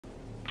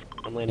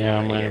I'm landing Yeah, right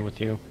I'm landing here.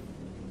 with you.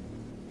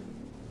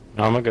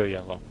 No, I'm gonna go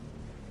yellow.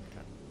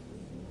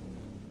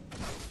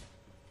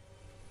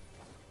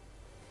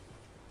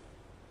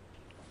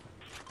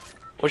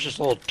 Wish this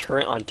little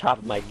turret on top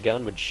of my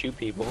gun would shoot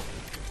people.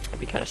 That'd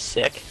be kind of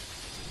sick.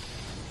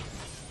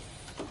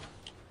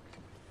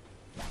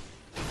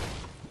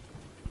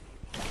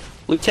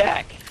 Blue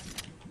tack.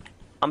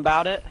 I'm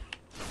about it.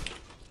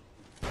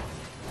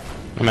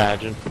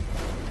 Imagine.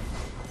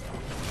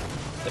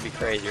 That'd be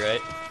crazy,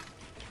 right?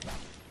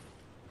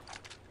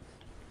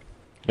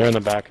 They're in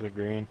the back of the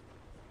green.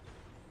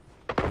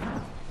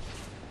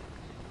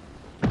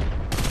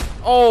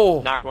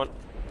 Oh! Knock one.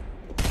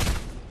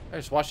 I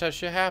just watched that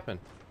shit happen.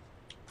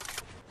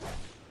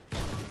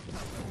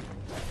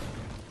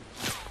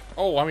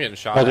 Oh, I'm getting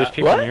shot Oh, there's at.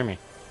 people What? near me.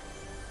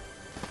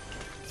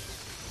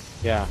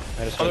 Yeah,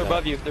 I just Oh, they're heard that.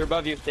 above you. They're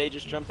above you. They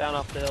just jumped down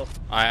off the hill.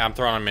 I'm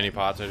throwing on mini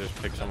pots. I just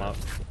picked some up.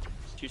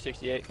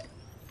 268.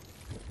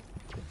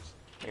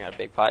 I got a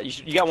big pot.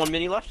 You got one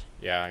mini left?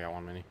 Yeah, I got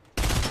one mini.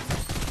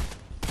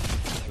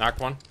 Knocked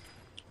one.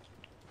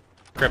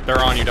 Crip, they're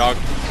on you, dog.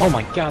 Oh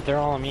my god, they're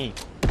all on me.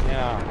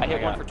 Yeah, I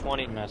hit one got for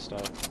 20. Messed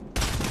up.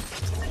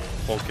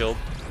 Full killed.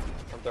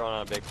 I'm throwing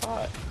on a big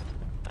pot.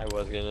 I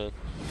was gonna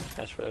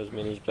ask for those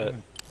minis, but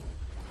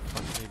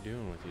What's he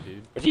doing with you,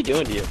 dude? what's he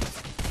doing to you?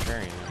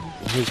 Carrying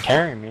him. He's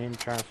carrying me and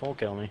trying to full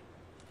kill me.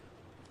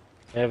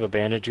 They have a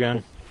bandage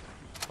gun.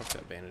 Fuck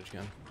that bandage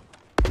gun.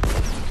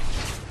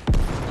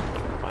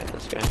 Find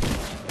this guy.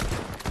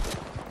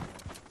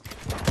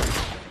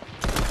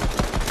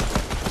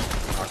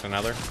 Knocked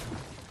another.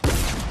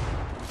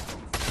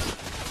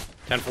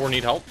 10-4,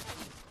 need help?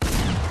 Okay,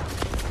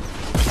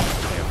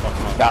 fuck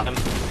him up. Got him.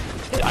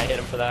 I hit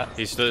him for that.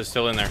 He's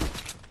still in there.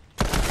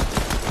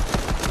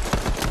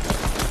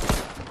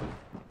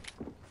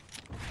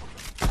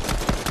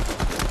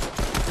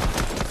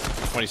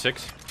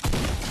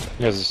 $26.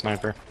 He has a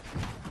sniper.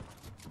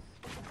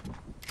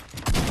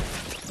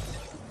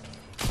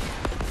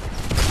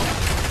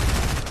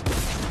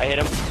 I hit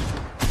him.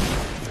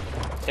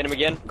 Hit him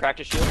again. Cracked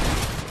his shield.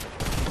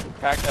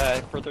 Cracked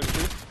for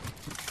 32.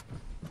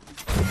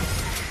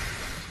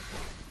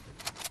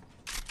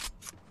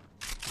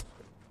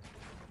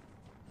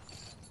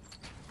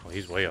 Oh,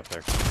 he's way up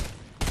there.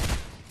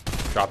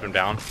 Dropped him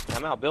down.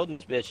 I'm out building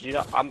this bitch, dude.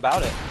 I'm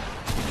about it.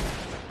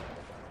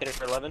 Hit it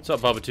for 11. What's up,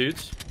 Bubba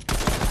Toots?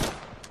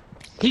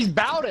 He's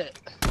bout it.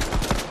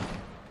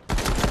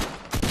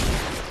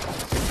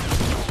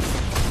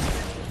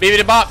 Baby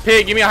the bop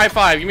pig, give me a high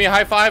five. Give me a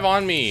high five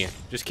on me.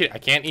 Just kidding. I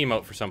can't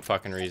emote for some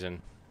fucking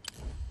reason.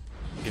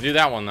 You can do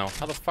that one though.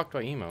 How the fuck do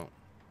I emote?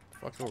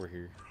 Fuck over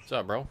here. What's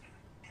up, bro?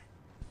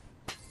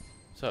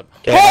 What's up?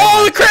 Okay,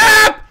 Holy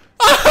crap!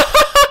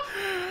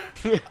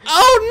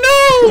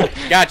 Oh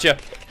no! Gotcha.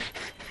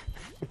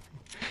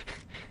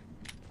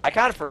 I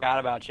kind of forgot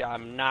about you.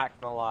 I'm not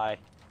gonna lie.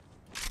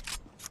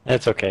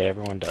 That's okay,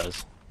 everyone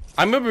does.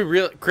 I'm gonna be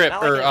real Crip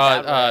Not like or in a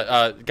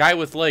bad guy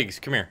with legs.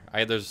 Come here.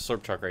 There's a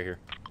slurp truck right here.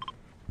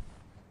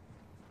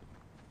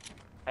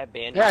 I have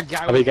bandage. Yeah, guy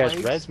How about you with guys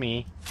legs. res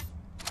me?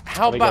 How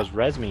How about you about guys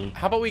res me?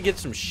 how about we get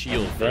some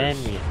shield Then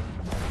first? me.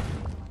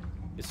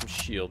 Get some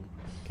shield.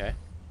 Okay.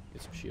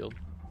 Get some shield.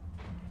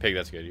 Pig,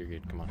 that's good. You're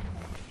good. Come on.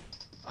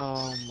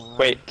 Oh my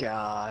Wait.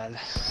 god.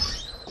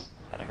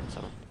 I got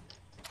someone.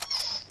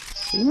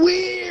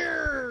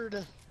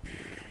 Weird.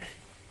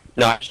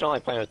 No, I just don't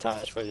like playing with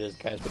Taj for these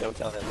guys, but don't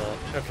tell them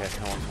that. Okay,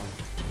 I want one.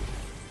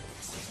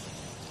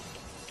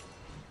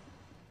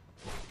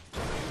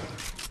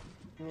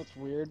 That's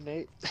weird,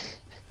 Nate.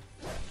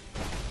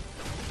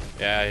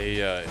 Yeah,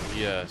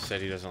 he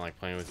said he doesn't like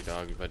playing with your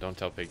dog, but don't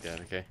tell Pig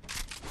that, okay?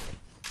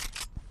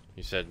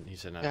 He said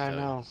not Yeah, to I tell you.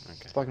 know. Okay.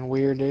 It's fucking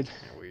weird, dude.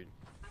 Yeah, weird.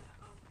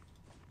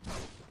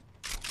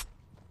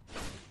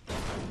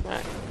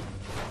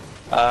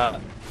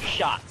 Alright.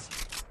 Shots.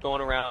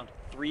 Going around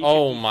 355.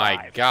 Oh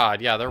my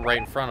god, yeah, they're right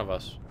in front of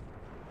us.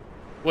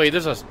 Wait,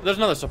 there's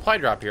another supply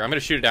drop here. I'm gonna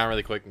shoot it down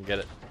really quick and get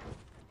it.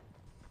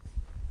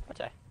 What's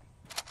that?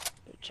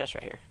 Chest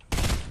right here.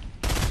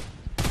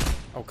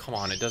 Oh come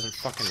on, it doesn't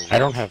fucking I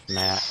don't have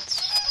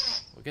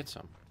mats. We'll get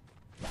some.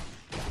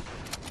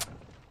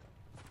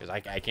 Because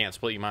I can't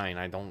split you mine.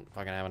 I don't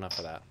fucking have enough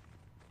of that.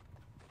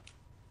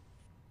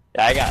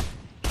 Yeah, I got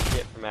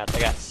shit for mats. I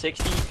got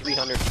 60,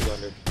 300,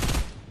 200.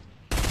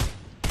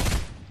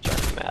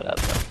 Charging Matt up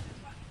though.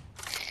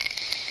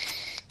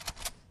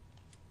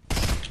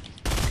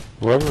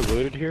 Whoever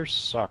looted here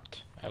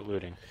sucked at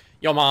looting.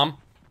 Yo, mom.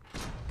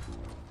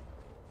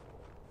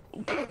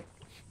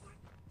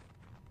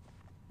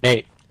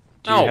 Nate,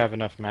 do No. you have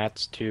enough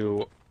mats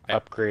to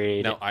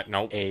upgrade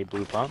Nope. a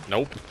blue pump?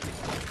 Nope.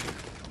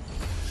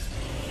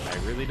 I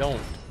really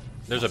don't.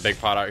 There's a big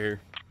pot out here.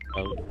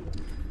 Oh.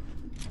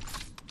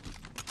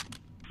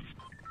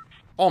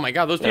 Oh my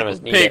god, those None of people.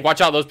 us need Pig, it. watch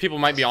out. Those people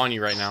might be on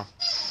you right now.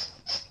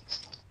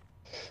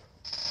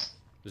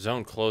 The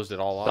zone closed it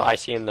all No, off. I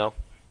see him though.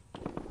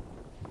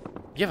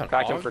 You have an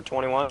Cracked him AUG? for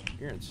 21.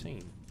 You're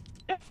insane.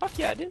 Yeah, fuck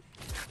yeah, I did.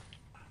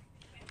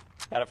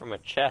 Got it from a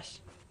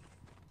chest.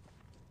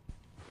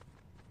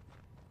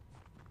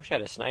 Wish I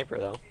had a sniper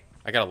though.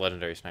 I got a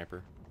legendary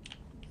sniper.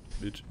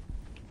 Bitch.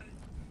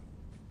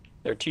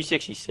 They're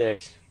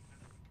 266.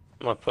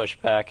 I'm gonna push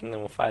back and then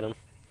we'll fight them.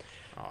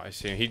 Oh, I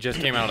see. He just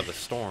came out of the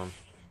storm.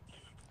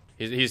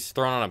 He's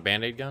throwing on a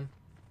band-aid gun.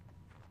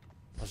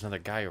 There's another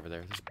guy over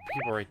there. There's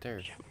people right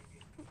there.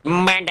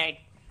 Band-aid.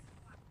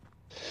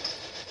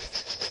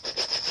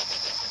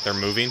 They're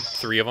moving.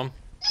 3 of them.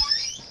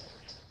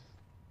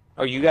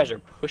 Oh, you guys are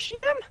pushing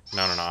them?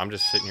 No, no, no. I'm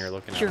just sitting here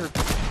looking at Sure. them.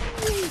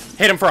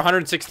 Hit him for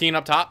 116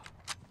 up top.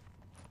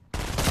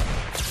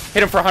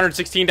 Hit him for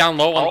 116 down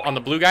low on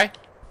the blue guy.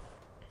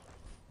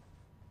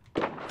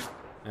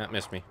 That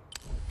missed me.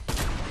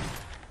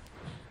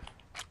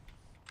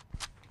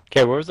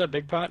 Okay, where was that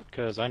big pot?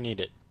 Because I need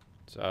it.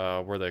 It's,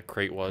 where the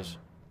crate was.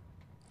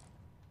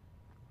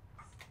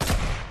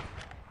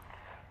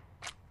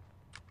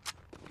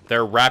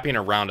 They're wrapping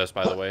around us,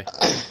 by the way.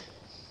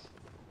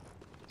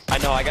 I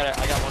know. I got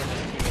one of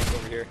his teammates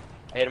over here.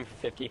 I hit him for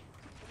 50.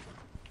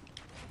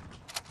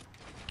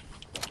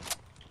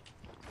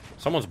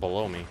 Someone's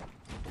below me.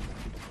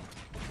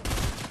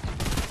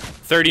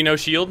 30, no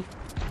shield.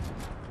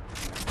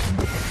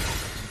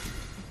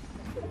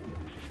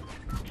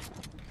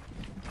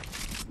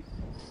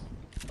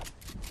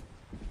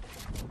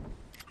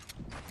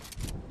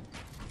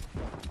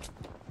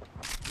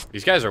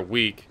 These guys are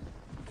weak.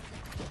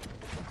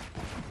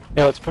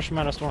 Yeah, let's push them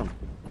out of storm.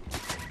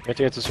 We have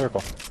to get to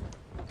circle.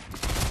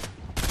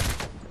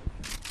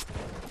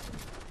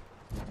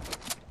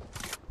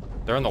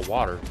 They're in the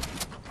water.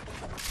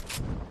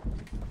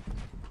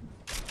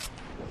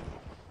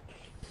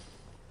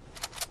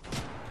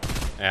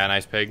 Yeah,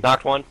 nice pig.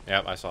 Knocked one.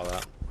 Yep, I saw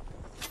that.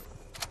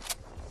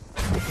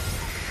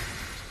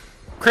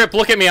 Crip,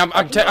 look at me. I'm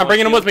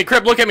bringing him with me.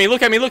 Crip, look at me.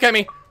 Look at me. Look at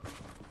me.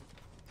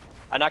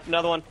 I knocked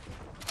another one.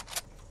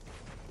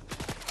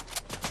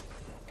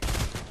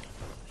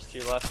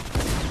 There's 2 left.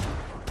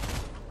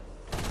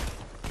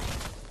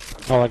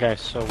 Oh, that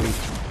guy's so weak.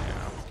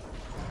 Yeah.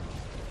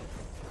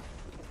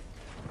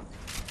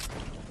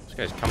 This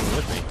guy's coming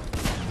with me.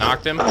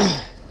 Knocked him.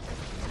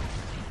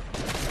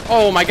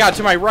 Oh my god,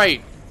 to my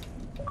right.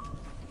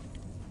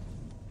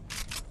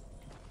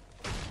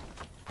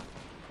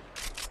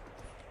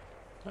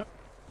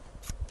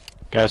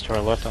 Guys to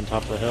our left on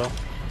top of the hill.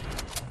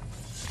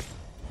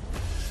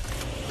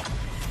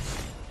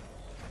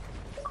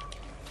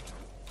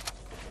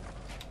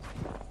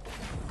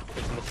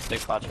 There's some big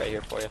spots right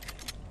here for you.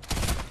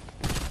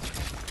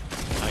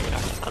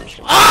 I'm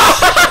just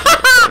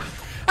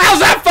How's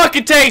that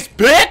fucking taste,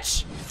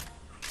 bitch?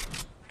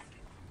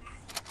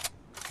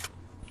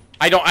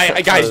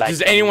 Guys, Like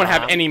does anyone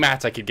have mom. any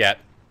mats I could get?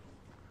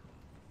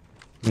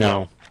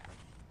 No.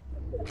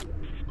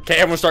 Okay,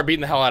 everyone start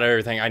beating the hell out of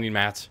everything. I need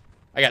mats.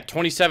 I got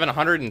 27,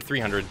 100, and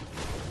 300.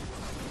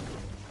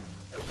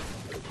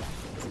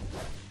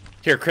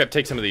 Here, Crip,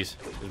 take some of these.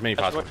 As many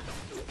possible.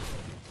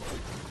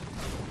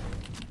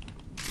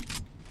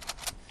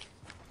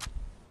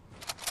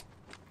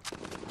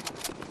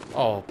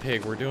 Oh,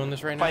 pig, we're doing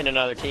this right now? find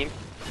another team.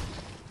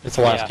 It's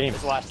the last Yeah, team.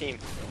 It's the last team.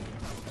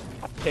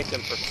 I picked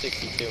him for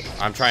 62.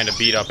 I'm trying to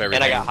beat up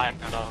everything. And I got high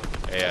ground on him.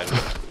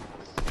 Yeah.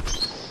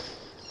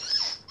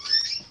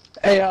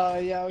 Hey,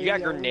 yeah. You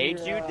got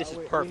grenades, dude? This is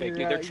perfect,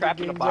 dude. They're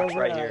trapped in a box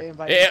right here.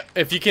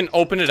 If you can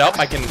open it up,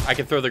 I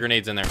can throw the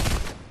grenades in there.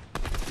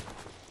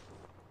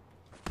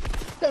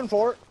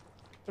 10-4.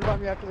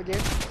 Invite me after the game.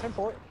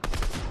 10-4.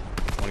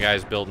 One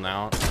guy's building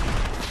out.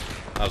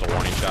 That was a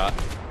warning shot.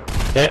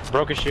 Yeah,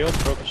 broke a shield,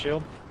 broke a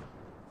shield.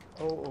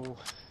 Oh.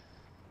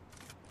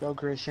 Go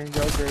Christian,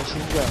 go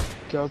Christian, go.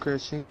 Go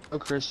Christian, go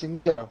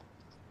Christian, go.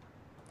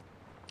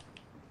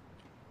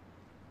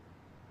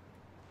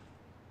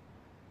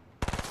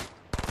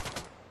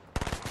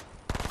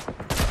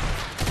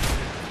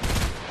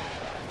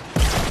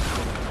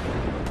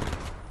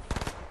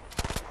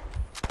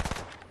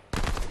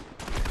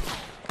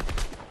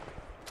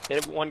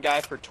 Hit one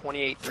guy for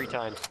 28 3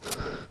 times.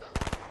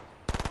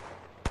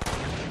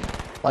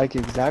 Like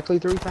exactly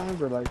 3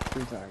 times or like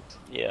 3 times?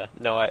 Yeah,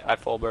 no, I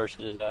full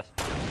bursted his ass.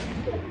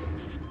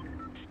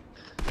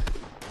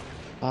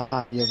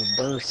 You have a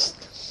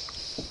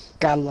burst.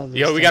 Gotta love this.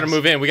 Yo, we gotta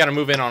move in. We gotta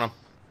move in on him.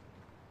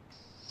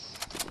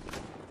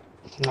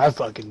 I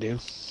fucking do.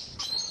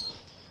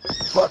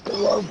 Fucking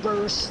love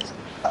burst.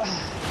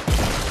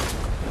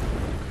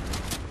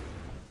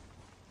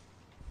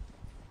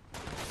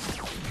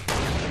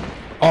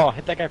 Oh,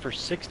 hit that guy for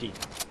 60.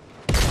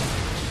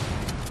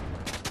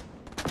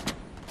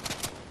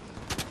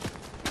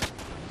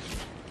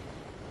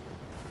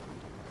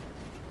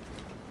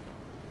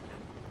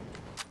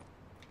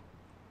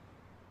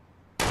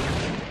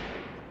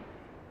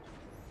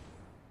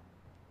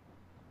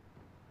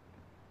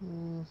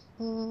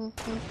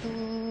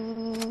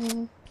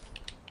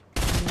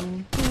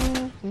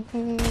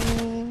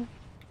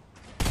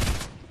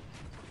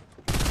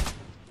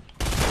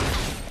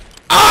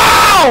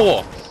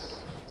 Ow!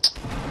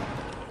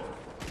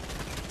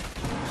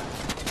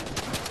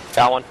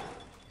 Got one.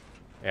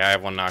 Yeah, I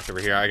have one knocked over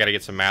here. I gotta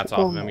get some mats off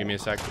of him. Give me a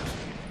sec.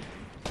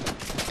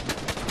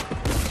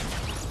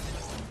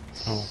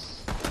 Oh.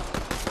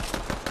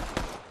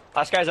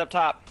 Last guy's up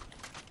top.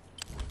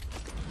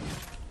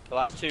 The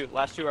last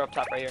two are up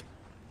top right here.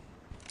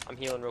 I'm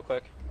healing real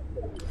quick.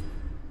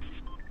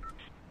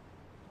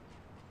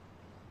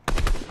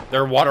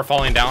 They're water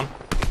falling down.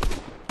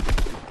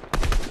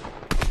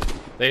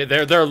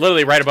 They're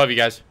literally right above you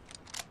guys.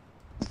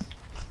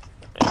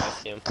 Yeah, I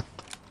see him.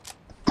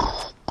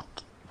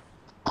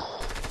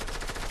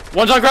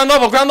 One's on ground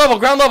level, ground level,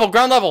 ground level,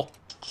 ground level.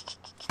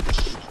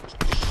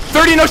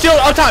 30 no shield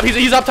up top.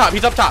 He's up top.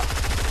 He's up top.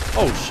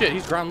 Oh shit,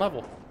 he's ground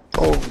level.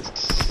 Oh.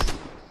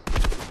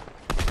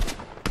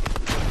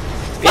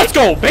 Let's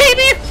go,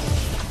 baby.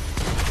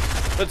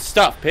 Good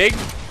stuff, pig.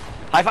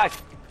 High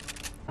five.